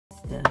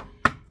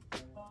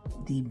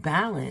the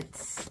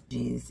balance,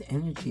 these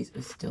energies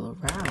are still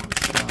around.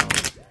 So,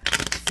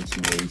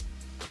 situation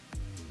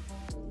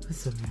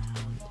was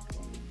around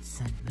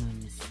Sun,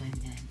 Moon,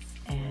 Ascendants,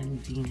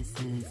 and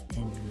Venuses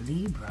in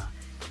Libra.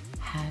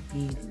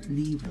 Happy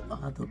Libra,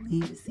 all the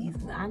Libra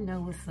seasons. I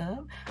know what's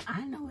up.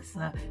 I know what's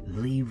up,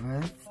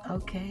 Libras.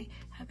 Okay,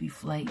 happy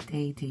flight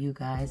day to you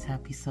guys.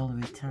 Happy solar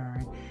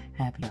return.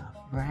 Happy off.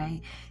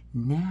 Right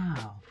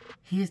now,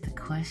 here's the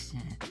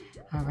question.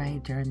 All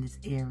right, during this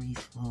Aries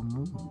full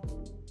moon,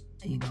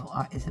 you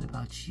know, is it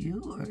about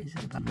you or is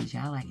it about me?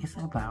 Y'all like, it's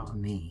about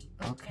me,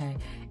 okay?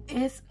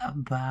 It's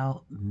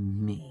about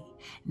me.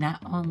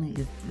 Not only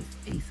is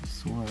this Ace of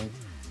Swords,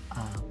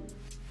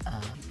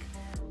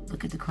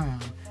 look at the crown.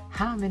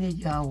 How many of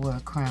y'all wore a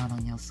crown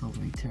on your solar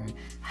return?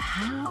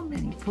 How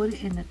many? Put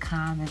it in the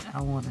comments.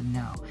 I want to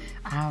know.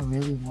 I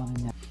really want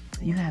to know.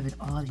 You having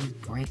all these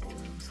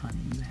breakthroughs, honey.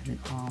 You having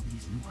all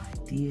these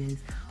new ideas,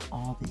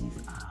 all these,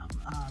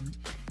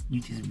 you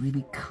just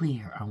really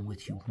clear on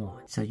what you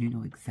want. So you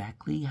know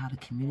exactly how to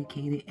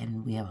communicate it,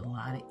 and we have a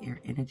lot of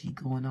air energy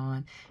going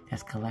on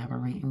that's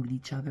collaborating with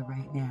each other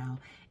right now,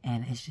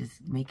 and it's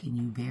just making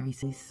you very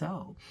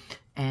so.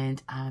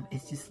 And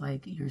it's just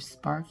like you're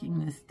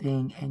sparking this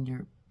thing, and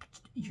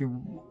you're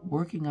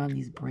working on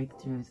these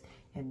breakthroughs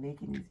and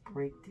making these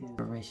breakthroughs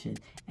fruition,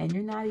 and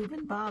you're not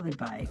even bothered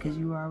by it because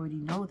you already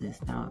know this.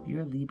 Now, if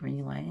you're a Libra and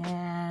you're like,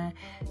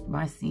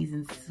 my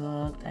season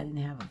sucked, I didn't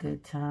have a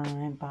good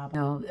time, Bob.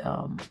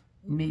 No,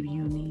 maybe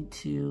you need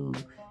to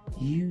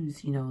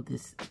use, you know,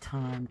 this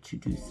time to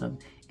do some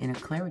inner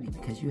clarity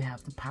because you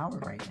have the power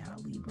right now,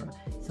 Libra.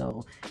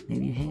 So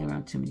maybe you hang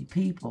around too many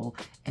people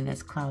and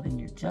that's clouding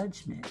your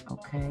judgment,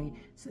 okay?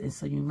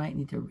 So you might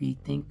need to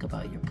rethink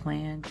about your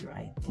plans, your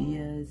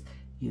ideas.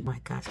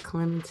 My gosh,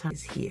 Clementine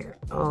is here.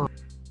 Oh,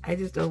 I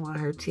just don't want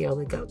her tail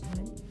to go.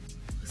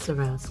 What's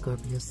around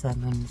Scorpio,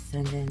 Sun, Moon,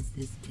 Ascendants?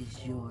 This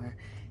is your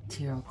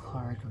tarot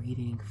card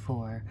reading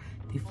for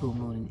the full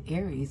moon in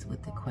Aries.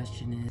 With the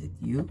question is,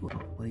 you, what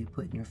are you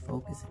putting your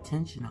focus,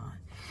 attention on?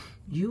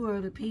 You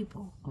are the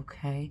people,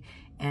 okay?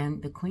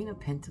 And the Queen of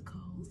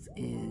Pentacles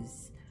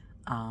is,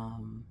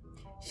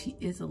 she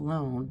is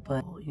alone,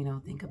 but you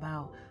know, think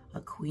about a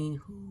queen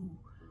who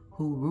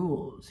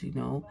rules, you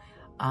know,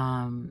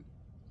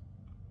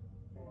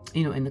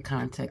 in the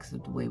context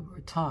of the way we're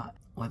taught,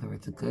 whether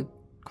it's a good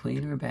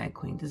queen or a bad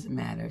queen, doesn't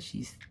matter.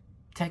 She's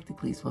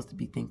technically supposed to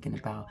be thinking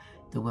about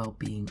the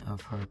well-being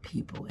of her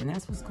people. And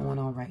that's what's going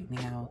on right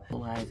now,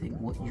 realizing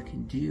what you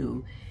can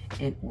do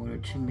in order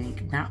to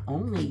make not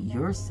only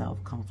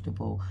yourself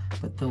comfortable,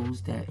 but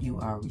those that you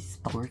are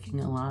working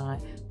a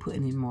lot,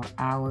 putting in more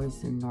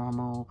hours than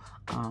normal.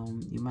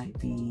 You might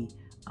be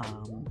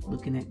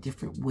looking at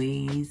different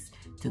ways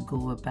to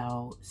go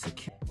about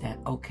secure that,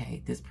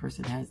 okay, this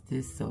person has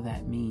this, so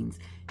that means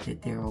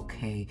that they're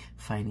okay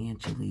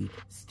financially,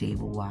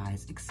 stable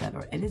wise,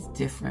 etc. And it's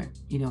different,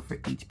 you know, for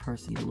each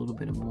person. A little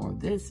bit of more of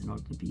this in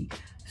order to be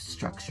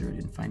structured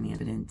and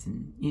financial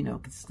and, you know,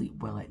 can sleep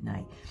well at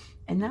night.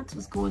 And that's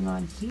what's going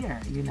on here,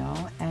 you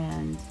know,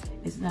 and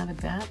it's not a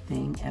bad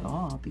thing at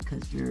all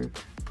because you're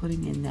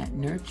putting in that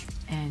nurture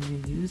and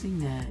you're using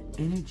that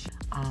energy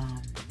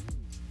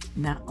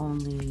not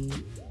only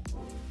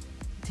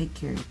take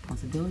care of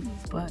responsibilities,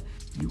 but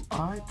you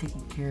are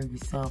taking care of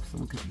yourself. So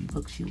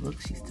because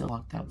she still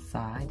walked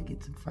outside to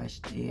get some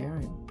fresh air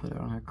and put her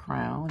on her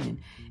crown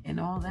and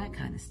all that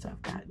kind of stuff,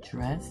 got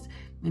dressed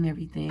and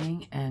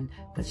everything,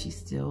 but she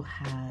still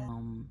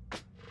had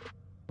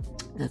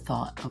the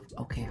thought of,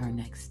 okay, her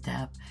next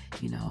step,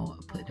 you know,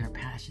 putting her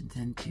passions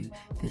into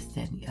this,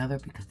 that, and the other,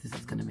 because this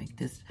is going to make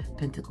this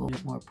pentacle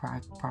more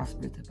prosperous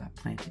if I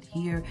planted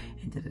here,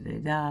 and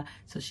da-da-da-da.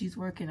 So she's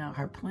working out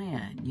her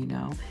plan, you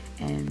know,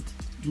 and,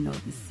 you know,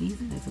 this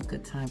season is a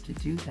good time to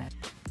do that.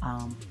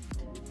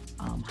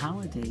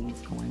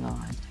 Holidays going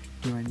on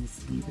during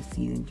this Libra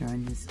season,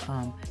 during this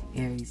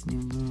Aries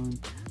new moon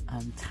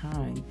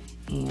time,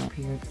 and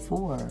prepared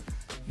for,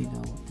 you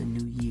know, the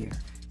new year.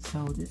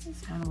 So this is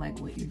kind of like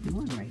what you're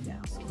doing right now,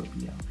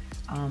 Scorpio.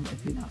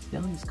 If you're not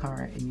feeling this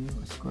card and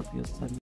you're a Scorpio,